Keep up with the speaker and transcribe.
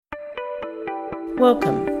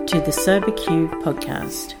Welcome to the Sober Q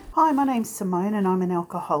podcast. Hi, my name's Simone and I'm an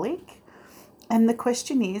alcoholic. And the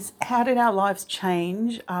question is, how did our lives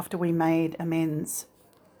change after we made amends?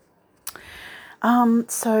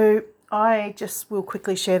 So I just will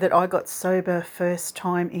quickly share that I got sober first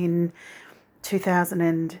time in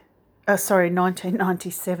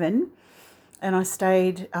 1997, and I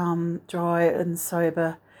stayed dry and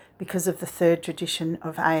sober because of the third tradition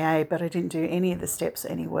of AA, but I didn't do any of the steps,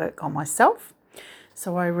 any work on myself.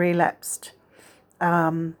 So I relapsed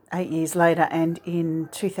 8 years later, and in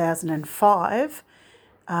 2005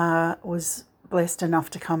 was blessed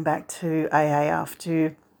enough to come back to AA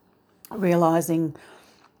after realising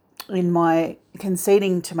in my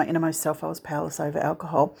conceding to my innermost self I was powerless over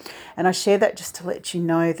alcohol. And I share that just to let you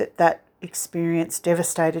know that that experience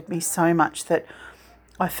devastated me so much that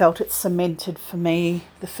I felt it cemented for me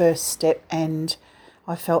the first step, and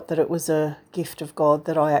I felt that it was a gift of God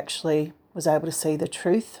that I actually was able to see the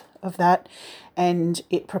truth of that, and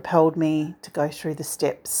it propelled me to go through the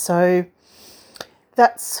steps. So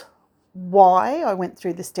that's why I went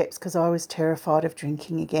through the steps, because I was terrified of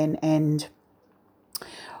drinking again, and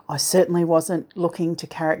I certainly wasn't looking to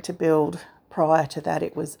character build prior to that.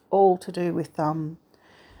 It was all to do with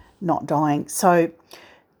not dying. So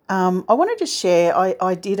I wanted to share,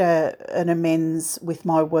 I did an amends with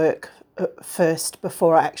my work first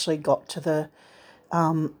before I actually got to the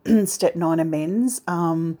step 9 amends.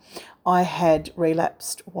 I had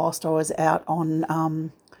relapsed whilst I was out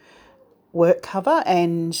on work cover,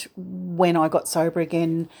 and when I got sober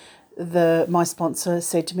again, my sponsor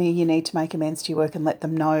said to me, you need to make amends to your work and let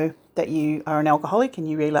them know that you are an alcoholic and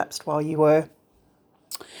you relapsed while you were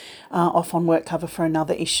off on work cover for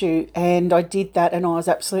another issue. And I did that, and I was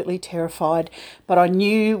absolutely terrified, but I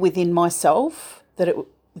knew within myself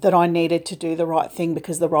that I needed to do the right thing,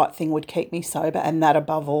 because the right thing would keep me sober, and that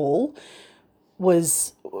above all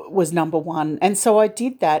was number one. And so I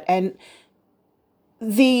did that, and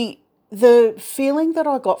the feeling that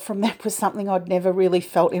I got from that was something I'd never really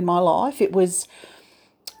felt in my life. It was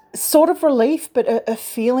sort of relief, but a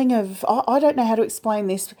feeling of, I don't know how to explain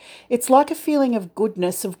this. It's like a feeling of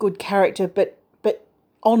goodness, of good character, but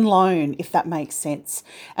on loan, if that makes sense.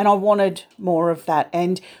 And I wanted more of that.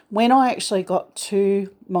 And when I actually got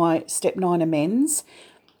to my step 9 amends,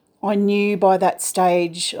 I knew by that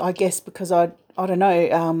stage, I guess because I don't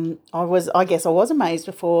know, I was amazed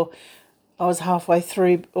before I was halfway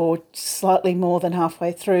through, or slightly more than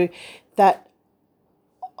halfway through, that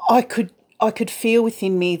I could feel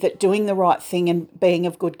within me that doing the right thing and being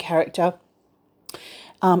of good character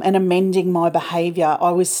and amending my behaviour,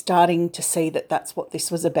 I was starting to see that that's what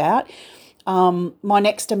this was about. My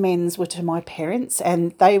next amends were to my parents,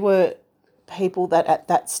 and they were people that at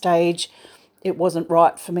that stage it wasn't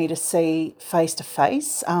right for me to see face to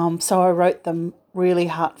face. So I wrote them really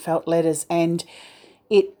heartfelt letters, and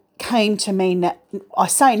it came to me, I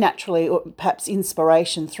say naturally, or perhaps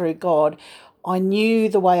inspiration through God. I knew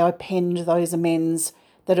the way I penned those amends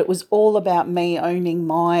that it was all about me owning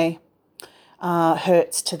my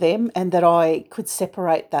hurts to them, and that I could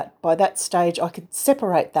separate that. By that stage, I could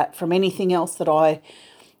separate that from anything else that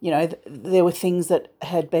there were things that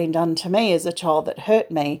had been done to me as a child that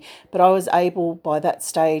hurt me, but I was able by that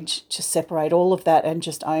stage to separate all of that and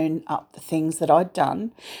just own up the things that I'd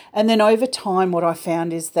done. And then over time, what I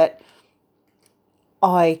found is that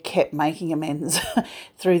I kept making amends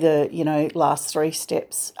through the, last 3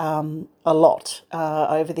 steps a lot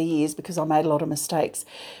over the years, because I made a lot of mistakes.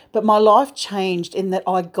 But my life changed in that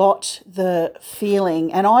I got the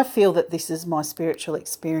feeling, and I feel that this is my spiritual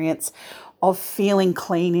experience, of feeling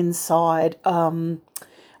clean inside. And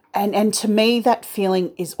to me, that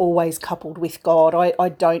feeling is always coupled with God. I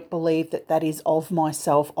don't believe that is of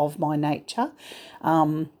myself, of my nature.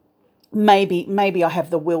 Maybe I have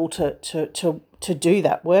the will to do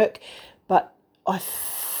that work, but I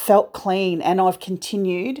felt clean, and I've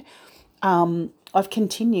continued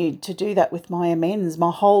to do that with my amends. My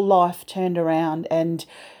whole life turned around, and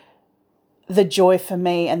the joy for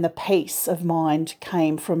me and the peace of mind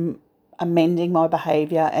came from amending my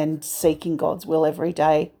behaviour and seeking God's will every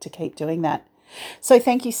day to keep doing that. So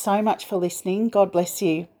thank you so much for listening. God bless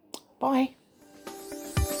you. Bye.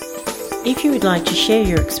 If you would like to share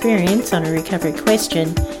your experience on a recovery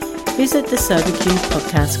question, visit the Sober Q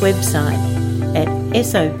podcast website at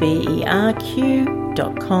soberq.com.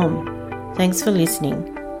 Thanks for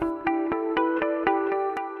listening.